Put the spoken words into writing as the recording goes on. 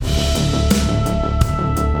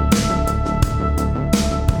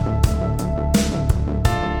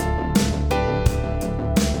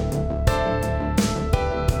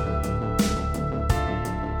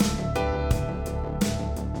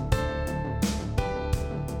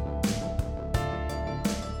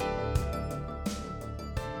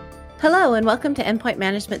Hello, and welcome to Endpoint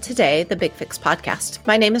Management Today, the BigFix podcast.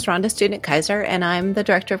 My name is Rhonda Student-Kaiser, and I'm the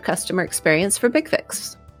Director of Customer Experience for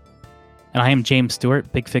BigFix. And I am James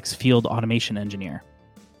Stewart, BigFix Field Automation Engineer.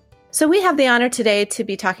 So we have the honor today to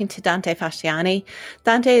be talking to Dante Fasciani.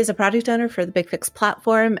 Dante is a product owner for the BigFix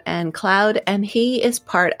platform and cloud, and he is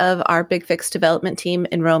part of our BigFix development team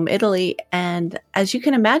in Rome, Italy. And as you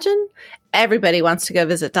can imagine, everybody wants to go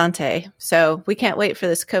visit Dante. So we can't wait for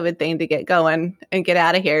this COVID thing to get going and get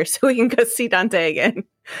out of here so we can go see Dante again.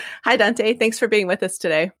 Hi, Dante. Thanks for being with us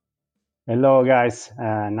today. Hello, guys.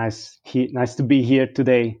 Nice to be here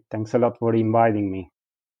today. Thanks a lot for inviting me.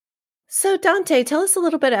 So, Dante, tell us a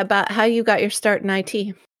little bit about how you got your start in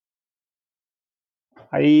IT.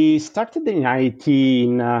 I started in IT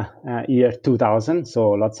in year 2000, so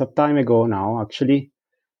lots of time ago now, actually.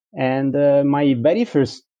 And my very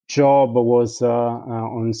first job was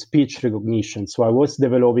on speech recognition. So I was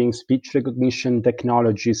developing speech recognition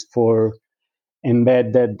technologies for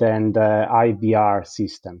embedded and IVR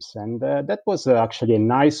systems. And that was actually a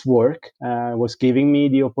nice work. It was giving me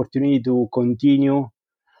the opportunity to continue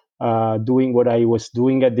doing what I was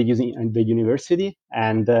doing at the university.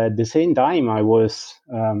 And at the same time, I was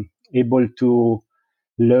able to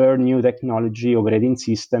learn new technology, operating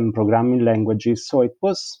system, programming languages. So it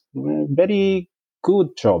was a very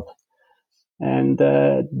good job. And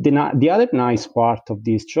the other nice part of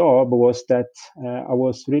this job was that I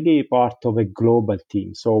was really part of a global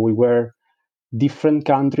team. So we were different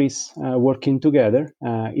countries working together.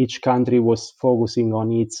 Each country was focusing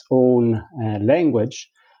on its own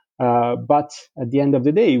language. But at the end of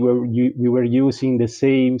the day, we were using the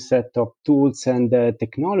same set of tools and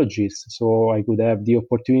technologies. So I could have the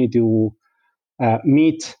opportunity to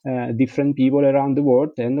meet different people around the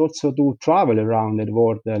world and also to travel around the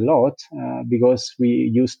world a lot because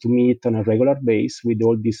we used to meet on a regular basis with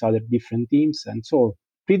all these other different teams. And so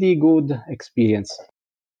pretty good experience.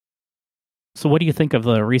 So what do you think of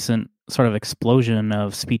the recent sort of explosion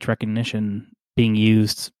of speech recognition being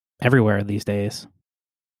used everywhere these days?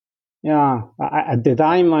 Yeah, at the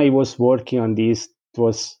time I was working on this, it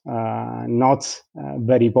was not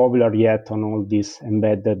very popular yet on all these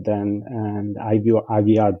embedded and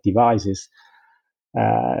IVR devices.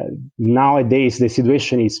 Nowadays, the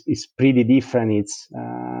situation is pretty different. It's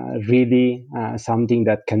really something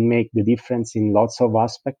that can make the difference in lots of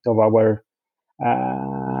aspects of our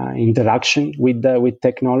interaction with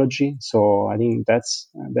technology. So I think that's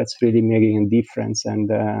really making a difference and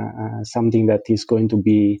something that is going to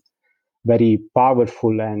be very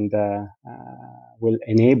powerful and will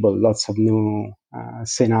enable lots of new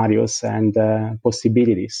scenarios and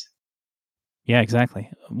possibilities. Yeah,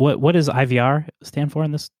 exactly. What does IVR stand for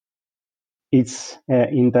in this? It's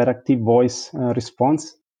interactive voice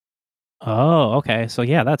response. Oh, okay. So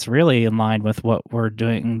yeah, that's really in line with what we're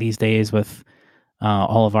doing these days with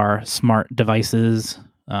all of our smart devices.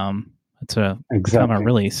 It's become a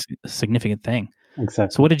really significant thing.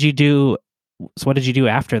 Exactly. So what did you do? So what did you do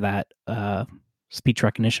after that speech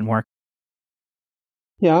recognition work?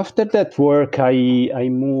 Yeah, after that work, I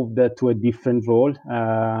moved to a different role,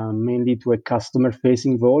 mainly to a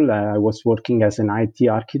customer-facing role. I was working as an IT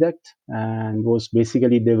architect and was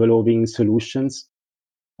basically developing solutions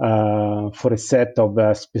for a set of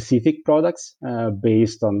specific products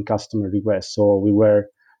based on customer requests. So we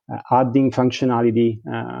were adding functionality,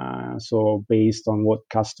 so based on what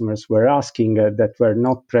customers were asking that were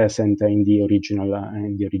not present in the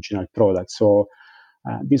original product. So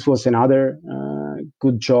this was another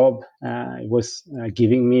good job. It was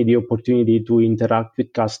giving me the opportunity to interact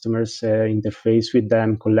with customers, interface with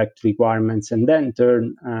them, collect requirements, and then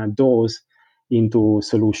turn those into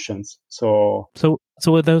solutions. So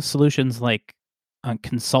are those solutions like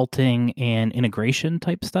consulting and integration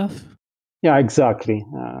type stuff? Yeah, exactly.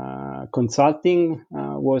 Consulting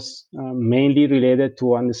was mainly related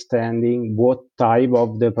to understanding what type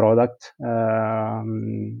of the product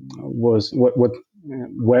was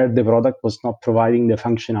where the product was not providing the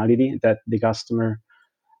functionality that the customer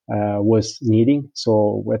was needing.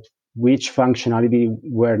 So which functionality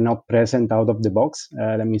were not present out of the box,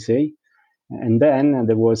 let me say. And then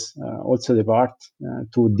there was also the part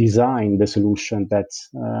to design the solution that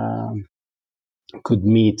could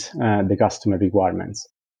meet the customer requirements.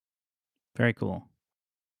 Very cool.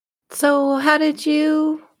 So how did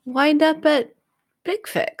you wind up at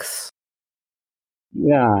BigFix?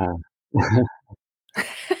 Yeah.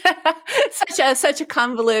 such a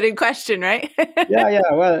convoluted question, right? Yeah.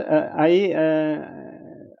 Well,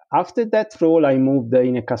 after that role, I moved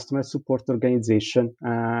in a customer support organization,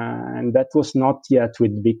 and that was not yet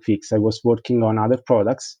with BigFix. I was working on other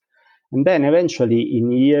products, and then eventually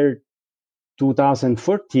in year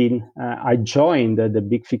 2014, I joined the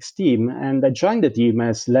BigFix team, and I joined the team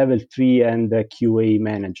as level 3 and QA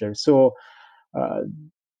manager. So,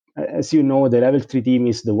 as you know, the level 3 team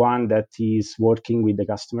is the one that is working with the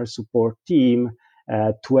customer support team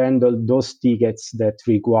to handle those tickets that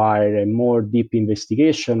require a more deep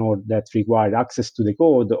investigation or that require access to the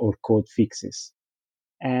code or code fixes.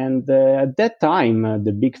 And at that time,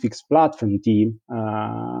 the BigFix platform team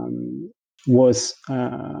was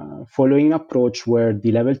following an approach where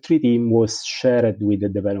the level 3 team was shared with the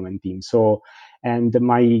development team. So, and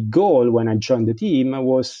my goal when I joined the team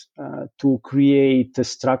was to create a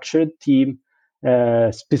structured team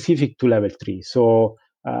specific to level 3. So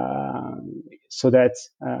that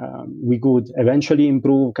we could eventually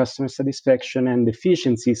improve customer satisfaction and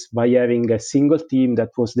efficiencies by having a single team that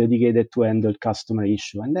was dedicated to handle customer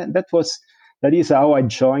issue. And that is how I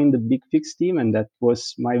joined the BigFix team, and that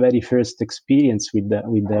was my very first experience with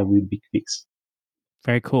BigFix.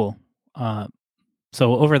 Very cool.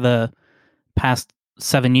 So over the past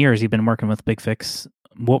 7 years you've been working with BigFix,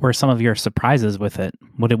 what were some of your surprises with it?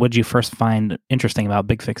 What did you first find interesting about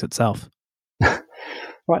BigFix itself?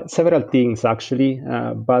 Well, several things actually,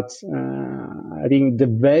 but I think the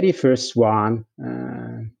very first one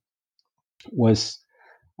was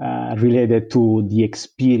related to the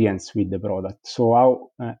experience with the product. So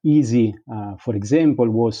how easy, for example,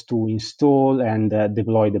 was to install and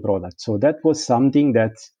deploy the product. So that was something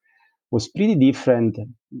that was pretty different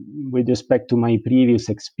with respect to my previous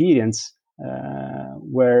experience,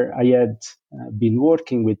 where I had been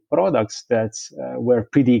working with products that were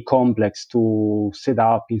pretty complex to set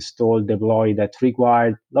up, install, deploy, that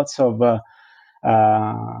required lots of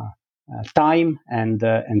time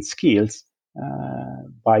and skills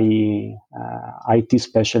by IT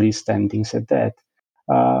specialists and things like that.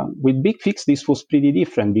 With BigFix, this was pretty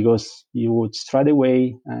different because you would straight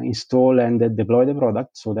away install and deploy the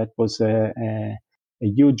product. So that was a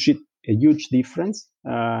huge difference.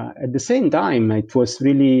 At the same time, it was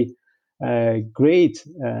really great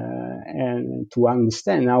and to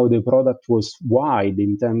understand how the product was wide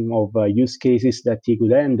in terms of use cases that he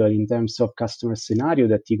could handle, in terms of customer scenario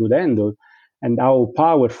that he could handle, and how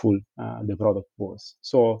powerful the product was.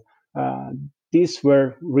 So these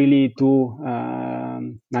were really two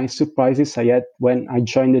nice surprises I had when I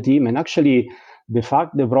joined the team. And actually, the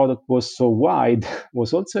fact the product was so wide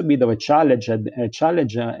was also a bit of a challenge at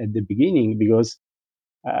the beginning, because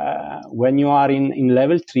when you are in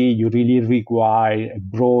level 3, you really require a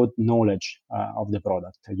broad knowledge of the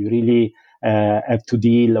product. You really have to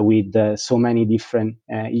deal with so many different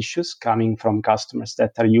issues coming from customers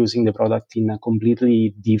that are using the product in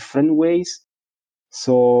completely different ways.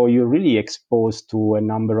 So you're really exposed to a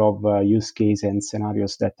number of use cases and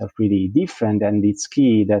scenarios that are pretty different. And it's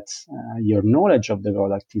key that your knowledge of the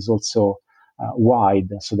product is also wide,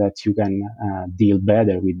 so that you can deal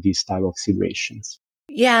better with these type of situations.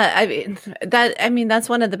 Yeah, I mean that's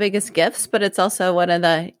one of the biggest gifts, but it's also one of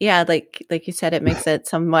the like you said, it makes it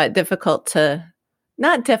somewhat difficult to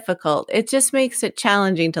not difficult. It just makes it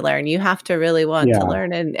challenging to learn. You have to really want to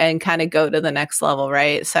learn and kind of go to the next level,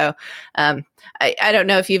 right? So I don't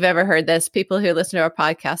know if you've ever heard this. People who listen to our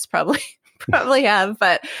podcast probably have,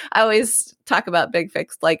 but I always talk about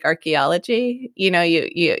BigFix like archaeology. You know,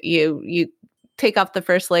 you take off the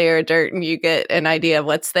first layer of dirt and you get an idea of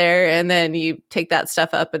what's there, and then you take that stuff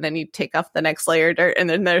up and then you take off the next layer of dirt, and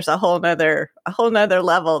then there's a whole nother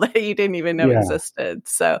level that you didn't even know existed.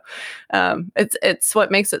 So it's what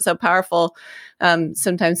makes it so powerful.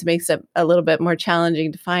 Sometimes it makes it a little bit more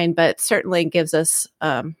challenging to find, but certainly gives us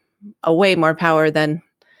a way more power than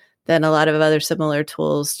a lot of other similar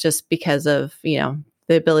tools, just because of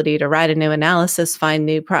the ability to write a new analysis, find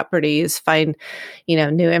new properties, find,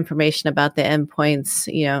 new information about the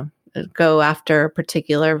endpoints, go after a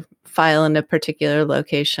particular file in a particular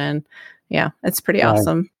location. Yeah, it's pretty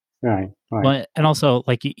awesome. Right. Well, and also,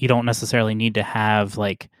 like, you don't necessarily need to have,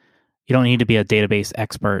 like, you don't need to be a database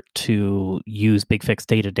expert to use BigFix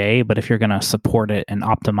day to day, but if you're going to support it and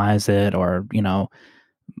optimize it, or,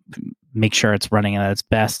 make sure it's running at its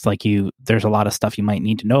best, there's a lot of stuff you might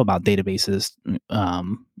need to know about databases,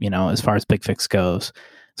 as far as BigFix goes.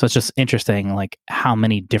 So it's just interesting, like, how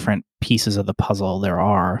many different pieces of the puzzle there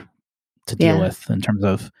are to deal with in terms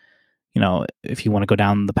of, if you want to go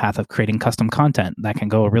down the path of creating custom content, that can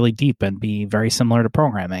go really deep and be very similar to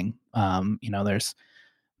programming. There's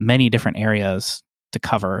many different areas to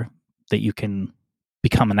cover that you can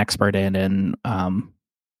become an expert in and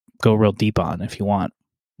go real deep on if you want.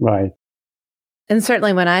 Right. And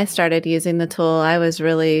certainly when I started using the tool, I was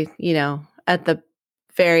really, at the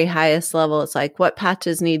very highest level, it's like, what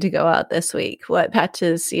patches need to go out this week? What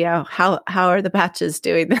patches, how are the patches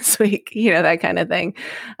doing this week? That kind of thing.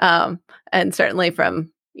 And certainly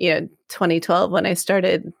from, 2012, when I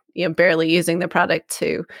started, barely using the product,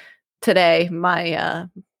 to today, my,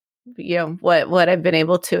 what I've been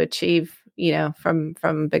able to achieve, from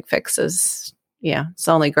BigFix is, it's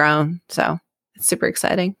only grown. So it's super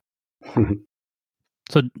exciting.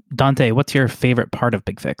 So Dante, what's your favorite part of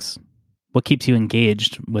BigFix? What keeps you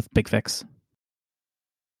engaged with BigFix?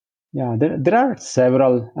 Yeah, there are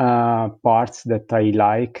several parts that I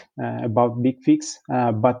like about BigFix,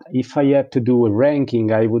 but if I have to do a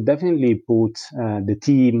ranking, I would definitely put the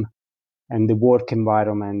team and the work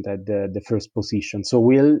environment at the first position. So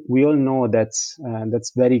we all know that's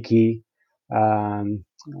very key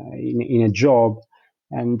in a job.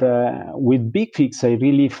 And with BigFix, I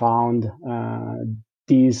really found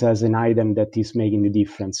this as an item that is making the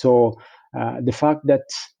difference. So the fact that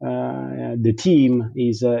the team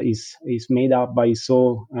is made up by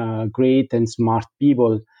so great and smart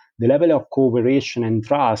people, the level of cooperation and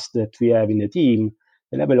trust that we have in the team,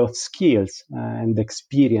 the level of skills and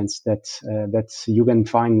experience that you can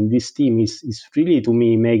find in this team is really, to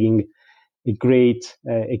me, making a great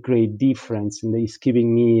difference, and is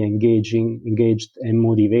keeping me engaged and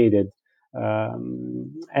motivated.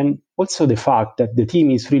 And also the fact that the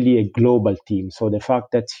team is really a global team. So the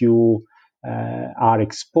fact that you are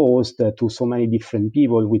exposed to so many different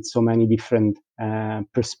people with so many different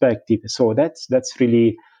perspectives. So that's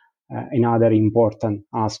really another important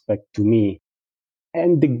aspect to me.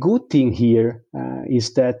 And the good thing here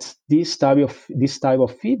is that this type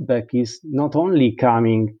of feedback is not only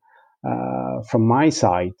coming from my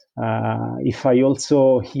side. If I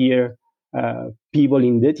also hear people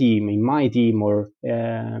in the team, in my team, or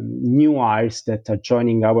new hires that are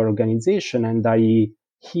joining our organization, and I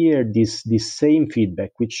hear this same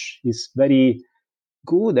feedback, which is very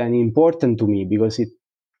good and important to me, because it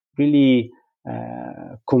really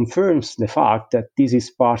confirms the fact that this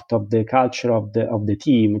is part of the culture of the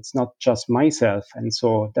team. It's not just myself, and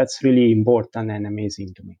so that's really important and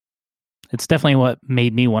amazing to me. It's definitely what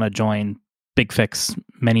made me want to join BigFix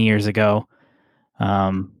many years ago.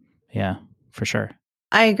 Yeah, for sure.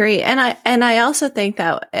 I agree, and I also think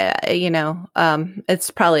that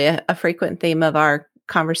it's probably a frequent theme of our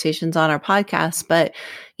conversations on our podcast. But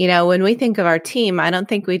when we think of our team, I don't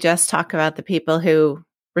think we just talk about the people who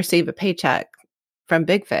receive a paycheck from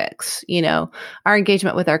BigFix. Our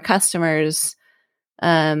engagement with our customers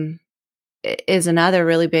is another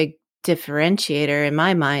really big differentiator in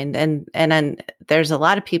my mind. And then there's a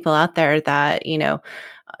lot of people out there that,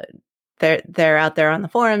 they're out there on the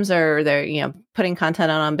forums, or they're, putting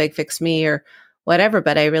content on BigFix Me or whatever.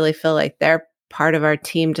 But I really feel like they're part of our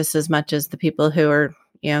team just as much as the people who are,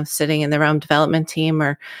 sitting in their own development team,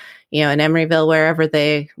 or, in Emeryville,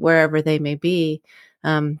 wherever they may be.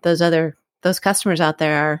 Those customers out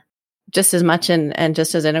there are just as much and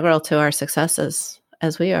just as integral to our successes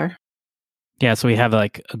as we are. Yeah, so we have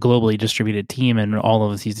like a globally distributed team, and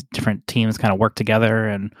all of these different teams kind of work together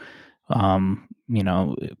and,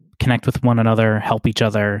 connect with one another, help each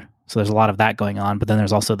other. So there's a lot of that going on. But then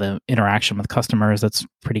there's also the interaction with customers that's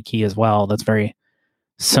pretty key as well. That's very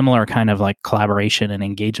similar kind of like collaboration and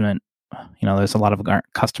engagement. There's a lot of our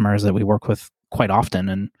customers that we work with quite often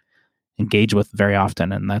and engage with very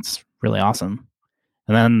often, and that's really awesome.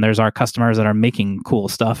 And then there's our customers that are making cool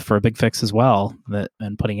stuff for BigFix as well,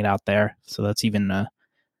 and putting it out there. So that's even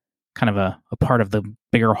kind of a part of the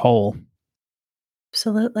bigger whole.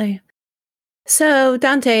 Absolutely. So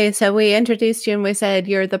Dante, we introduced you and we said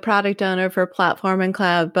you're the product owner for Platform and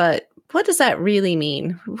Cloud, but what does that really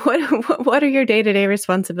mean? What are your day-to-day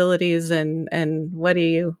responsibilities, and what do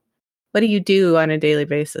you do on a daily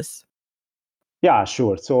basis? Yeah,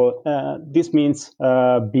 sure. So this means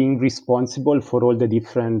being responsible for all the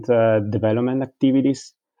different development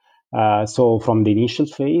activities. So from the initial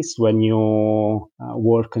phase, when you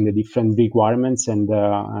work on the different requirements and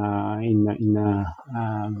in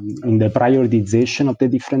the prioritization of the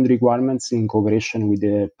different requirements in cooperation with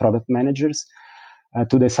the product managers,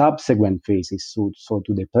 to the subsequent phases, so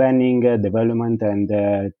to the planning, development,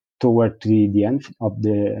 and toward the end of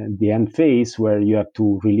the end phase, where you have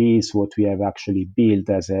to release what we have actually built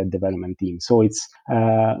as a development team. So it's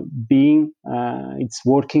it's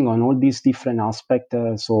working on all these different aspects.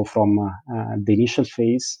 So from the initial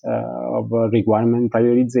phase of requirement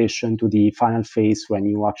prioritization to the final phase, when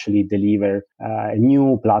you actually deliver a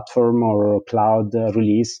new platform or cloud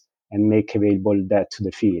release and make available that to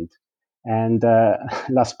the field. And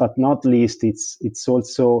last but not least, it's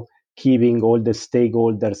also keeping all the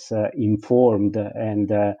stakeholders informed and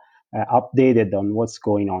updated on what's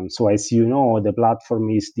going on. So as you know, the platform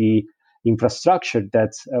is the infrastructure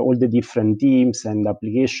that all the different teams and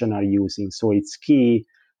application are using. So it's key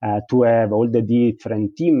to have all the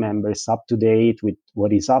different team members up to date with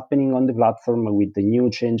what is happening on the platform, with the new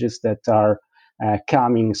changes that are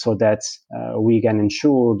coming, so that we can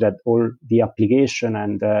ensure that all the application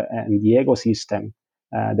and the ecosystem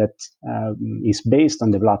that is based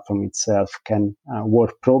on the platform itself can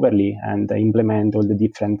work properly and implement all the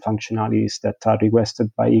different functionalities that are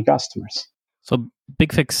requested by customers. So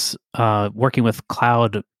BigFix working with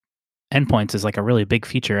cloud endpoints is like a really big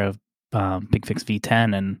feature of BigFix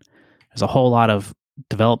V10, and there's a whole lot of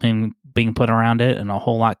development being put around it and a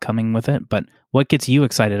whole lot coming with it. But what gets you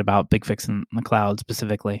excited about BigFix in the cloud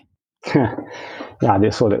specifically? So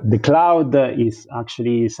the cloud is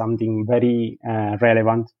actually something very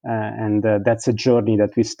relevant, and that's a journey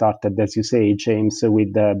that we started, as you say, James,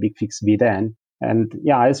 with the BigFix V10. And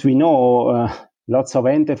as we know, lots of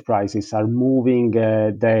enterprises are moving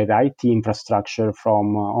their IT infrastructure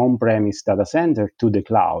from on-premise data center to the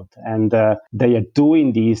cloud. And they are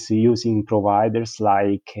doing this using providers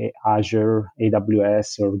like Azure,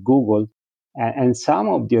 AWS, or Google. And some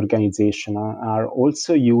of the organizations are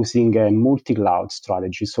also using a multi-cloud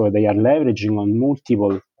strategy. So they are leveraging on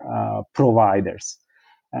multiple providers.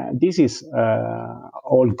 This is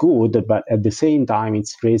all good, but at the same time,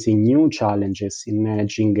 it's raising new challenges in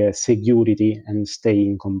managing security and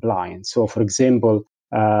staying compliant. So, for example,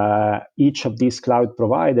 each of these cloud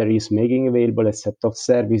providers is making available a set of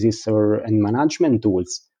services and management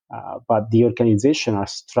tools, but the organization are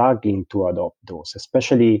struggling to adopt those,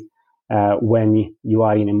 especially when you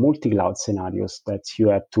are in a multi-cloud scenarios that you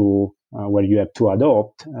have to where you have to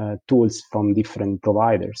adopt tools from different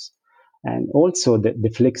providers. And also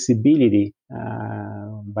the flexibility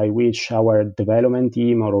by which our development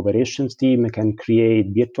team or operations team can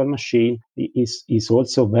create virtual machine is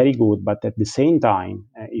also very good. But at the same time,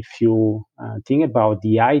 if you think about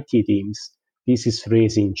the IT teams, this is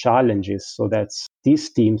raising challenges, so that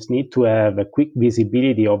these teams need to have a quick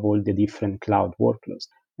visibility of all the different cloud workloads.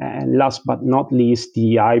 And last but not least,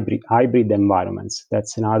 the hybrid environments.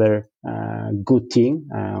 That's another good thing.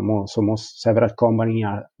 Several companies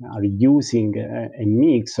are using a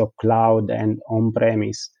mix of cloud and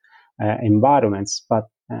on-premise environments, but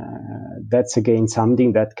that's again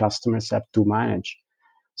something that customers have to manage.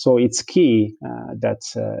 So it's key that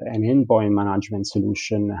an endpoint management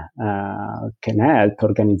solution can help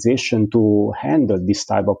organization to handle this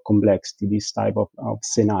type of complexity, this type of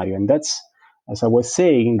scenario. And that's, as I was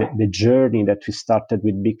saying, the journey that we started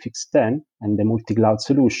with BigFix 10 and the multi-cloud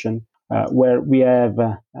solution, where we have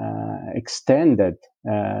extended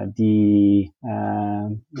the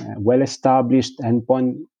well-established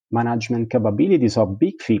endpoint management capabilities of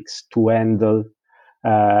BigFix to handle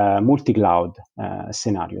multi-cloud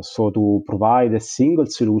scenarios. So to provide a single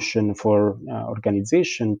solution for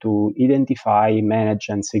organization to identify, manage,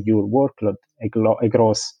 and secure workload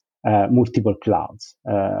across multiple clouds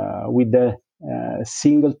with the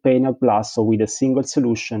single pane of glass, so with a single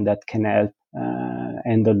solution that can help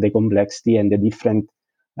handle the complexity and the different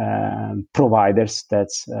providers that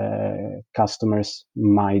customers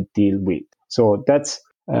might deal with. So that's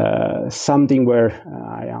something where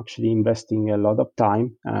I actually investing a lot of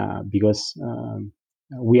time because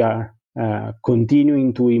we are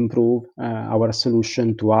continuing to improve our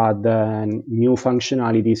solution to add new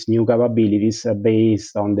functionalities, new capabilities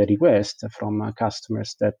based on the request from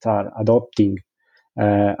customers that are adopting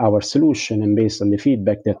our solution and based on the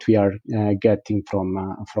feedback that we are getting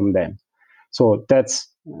from them. So that's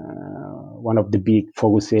one of the big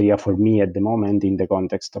focus area for me at the moment in the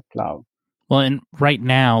context of cloud. Well, and right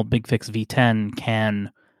now, BigFix V10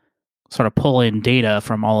 can sort of pull in data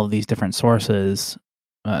from all of these different sources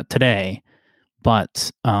today.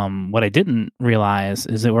 But what I didn't realize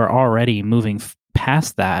is that we're already moving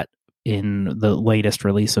past that in the latest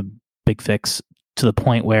release of BigFix to the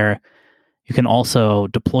point where you can also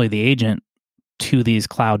deploy the agent to these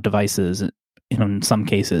cloud devices in some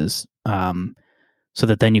cases, so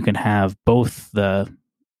that then you can have both the,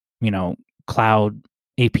 cloud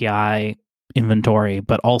API inventory,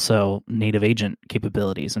 but also native agent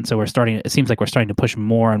capabilities. And so it seems like we're starting to push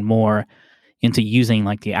more and more into using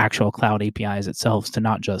like the actual cloud APIs itself to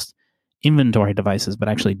not just inventory devices, but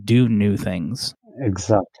actually do new things.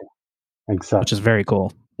 Exactly. Which is very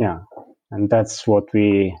cool. Yeah. And that's what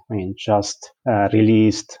we just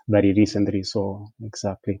released very recently. So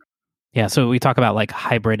exactly. Yeah. So we talk about like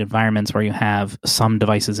hybrid environments where you have some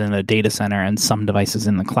devices in a data center and some devices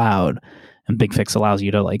in the cloud. And BigFix allows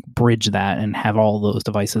you to like bridge that and have all those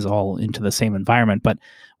devices all into the same environment. But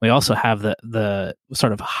we also have the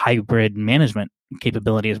sort of hybrid management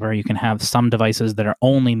capabilities where you can have some devices that are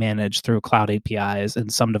only managed through cloud APIs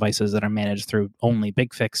and some devices that are managed through only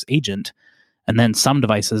BigFix agent, and then some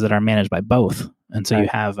devices that are managed by both. And so you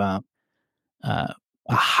have a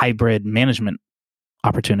hybrid management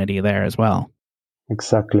opportunity there as well.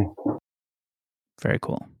 Exactly. Very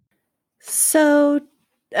cool. So,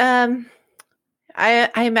 I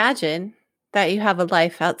imagine that you have a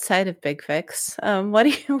life outside of BigFix. What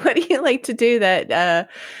do you like to do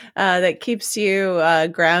that keeps you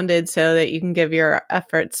grounded so that you can give your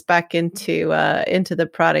efforts back into the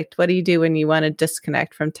product? What do you do when you want to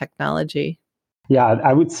disconnect from technology? Yeah,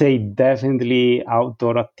 I would say definitely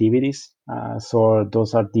outdoor activities. So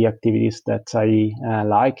those are the activities that I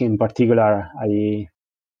like. In particular, I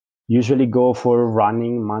usually go for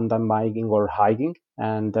running, mountain biking, or hiking,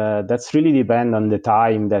 and that's really depend on the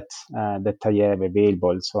time that I have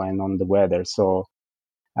available. So and on the weather. So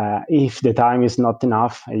if the time is not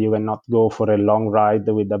enough, you cannot go for a long ride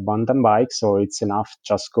with a mountain bike. So it's enough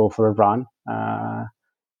just go for a run.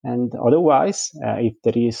 And otherwise, if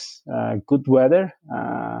there is good weather,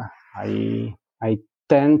 I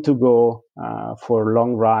tend to go for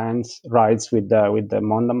long rides with the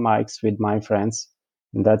mountain bikes with my friends,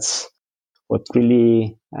 and that's what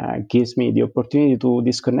really gives me the opportunity to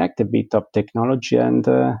disconnect a bit of technology and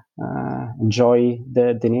enjoy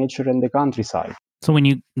the nature and the countryside. So when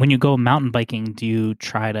you go mountain biking, do you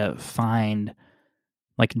try to find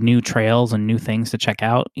like new trails and new things to check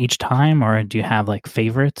out each time, or do you have like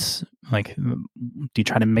favorites? Like, do you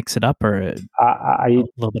try to mix it up, or a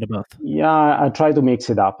little bit of both? Yeah, I try to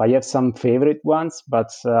mix it up. I have some favorite ones,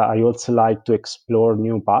 but I also like to explore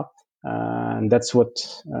new paths. And that's what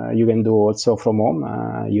you can do also from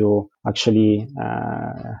home. You actually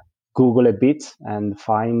Google a bit and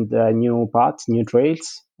find new paths, new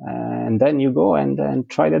trails, and then you go and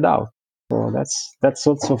try that out. So that's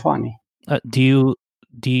also funny. Do you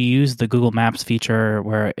use the Google Maps feature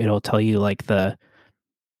where it'll tell you like the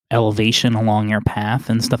elevation along your path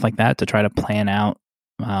and stuff like that to try to plan out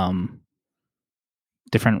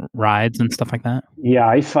different rides and stuff like that?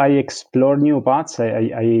 Yeah, if I explore new paths,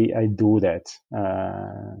 I do that.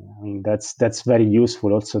 I mean, that's very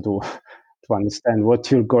useful also to understand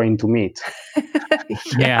what you're going to meet.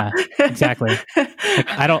 Yeah, exactly.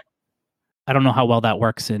 I don't know how well that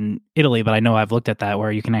works in Italy, but I know I've looked at that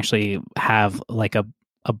where you can actually have like a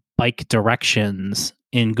bike directions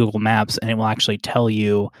in Google Maps, and it will actually tell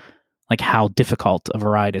you like how difficult of a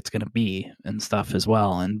ride it's going to be and stuff as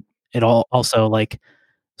well. And it also like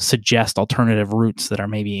suggest alternative routes that are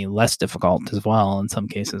maybe less difficult as well in some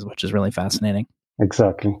cases, which is really fascinating.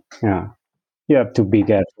 Exactly. Yeah. You have to be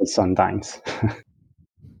careful sometimes.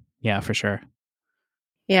 Yeah, for sure.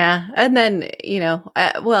 Yeah. And then,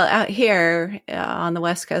 out here on the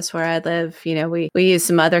West Coast where I live, we use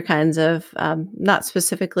some other kinds of, not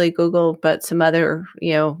specifically Google, but some other,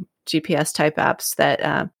 GPS type apps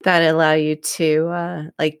that allow you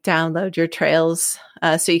to like download your trails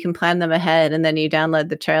so you can plan them ahead, and then you download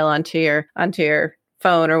the trail onto your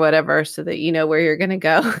phone or whatever so that you know where you're going to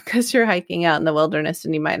go because you're hiking out in the wilderness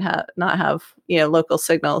and you might not have local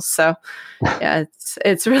signals. So yeah,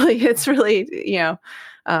 it's really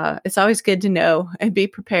it's always good to know and be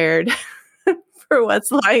prepared for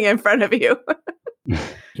what's lying in front of you.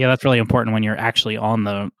 Yeah, that's really important when you're actually on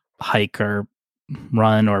the hike or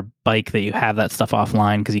run or bike that you have that stuff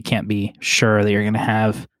offline, because you can't be sure that you're going to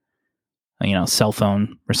have cell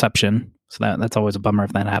phone reception. So that's always a bummer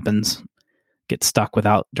if that happens. Get stuck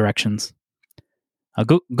without directions.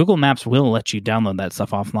 Google Maps will let you download that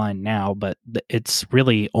stuff offline now, but it's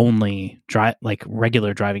really only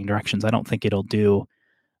regular driving directions. I don't think it'll do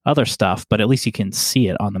other stuff, but at least you can see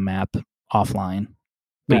it on the map offline.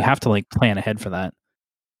 But you have to like plan ahead for that.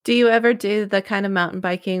 Do you ever do the kind of mountain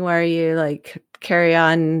biking where you like carry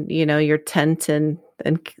on, your tent and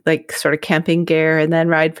like sort of camping gear and then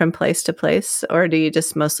ride from place to place? Or do you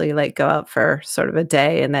just mostly like go out for sort of a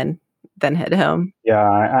day and then head home? Yeah,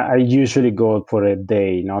 I usually go for a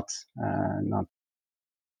day, not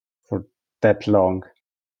for that long.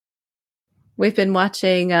 We've been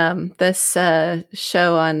watching this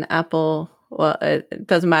show on Apple. Well, it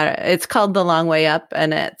doesn't matter. It's called The Long Way Up,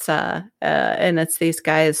 and it's these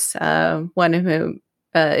guys. One of whom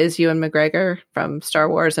is Ewan McGregor from Star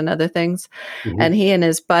Wars and other things, and he and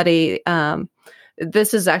his buddy.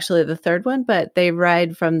 This is actually the third one, but they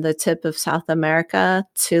ride from the tip of South America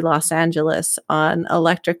to Los Angeles on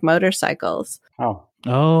electric motorcycles.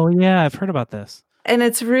 Oh yeah, I've heard about this. And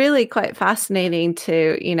it's really quite fascinating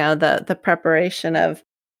to, the preparation of,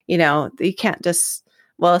 you can't just,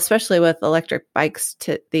 well, especially with electric bikes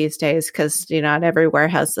these days, because not everywhere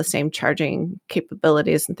has the same charging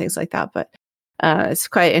capabilities and things like that. But it's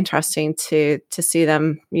quite interesting to see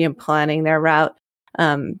them planning their route.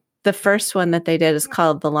 The first one that they did is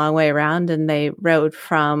called the Long Way Around, and they rode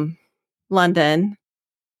from London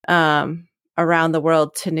around the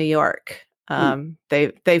world to New York.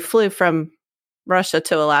 They flew from Russia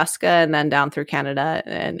to Alaska and then down through Canada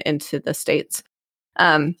and into the States.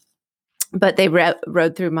 But they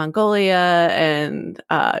rode through Mongolia and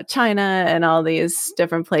China and all these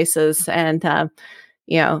different places. And,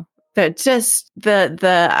 just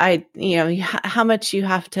how much you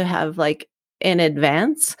have to have like in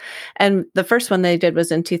advance. And the first one they did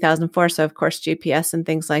was in 2004. So of course, GPS and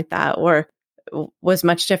things like that was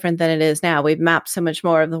much different than it is now. We've mapped so much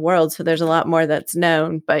more of the world. So there's a lot more that's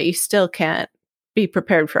known, but you still can't be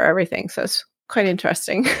prepared for everything. So it's quite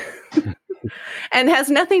interesting. And has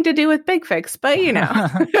nothing to do with BigFix, but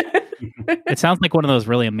It sounds like one of those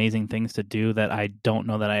really amazing things to do that I don't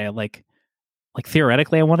know that I like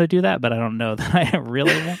theoretically I want to do that, but I don't know that I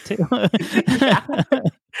really want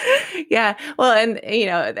to. Yeah. Well,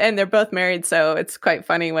 and they're both married, so it's quite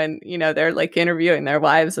funny when, they're like interviewing their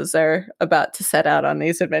wives as they're about to set out on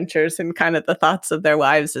these adventures, and kind of the thoughts of their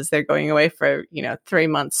wives as they're going away for, 3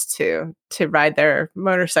 months to ride their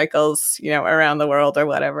motorcycles, around the world or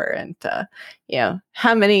whatever. And,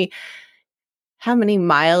 how many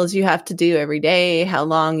miles you have to do every day, how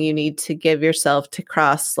long you need to give yourself to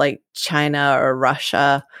cross like China or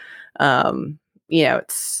Russia.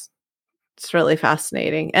 It's really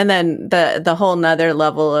fascinating. And then the whole nother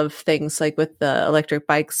level of things, like with the electric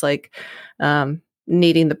bikes, like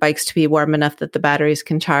needing the bikes to be warm enough that the batteries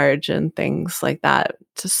can charge and things like that,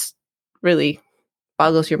 just really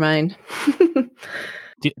boggles your mind.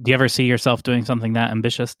 Do you ever see yourself doing something that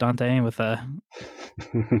ambitious, Dante, with a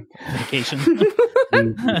vacation?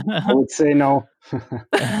 I would say no.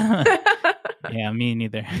 Yeah, me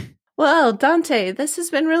neither. Well, Dante, this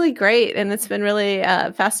has been really great, and it's been really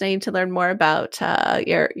fascinating to learn more about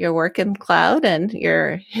your work in cloud and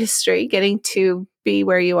your history getting to be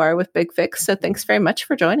where you are with BigFix. So thanks very much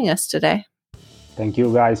for joining us today. Thank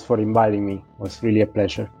you guys for inviting me. It was really a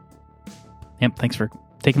pleasure. Yep, thanks for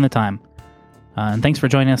taking the time. And thanks for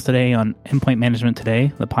joining us today on Endpoint Management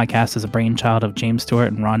Today. The podcast is a brainchild of James Stewart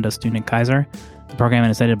and Rhonda Stunek-Kaiser. The program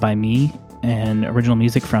is edited by me, and original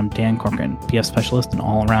music from Dan Corcoran, PF specialist and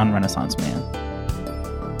all-around Renaissance man.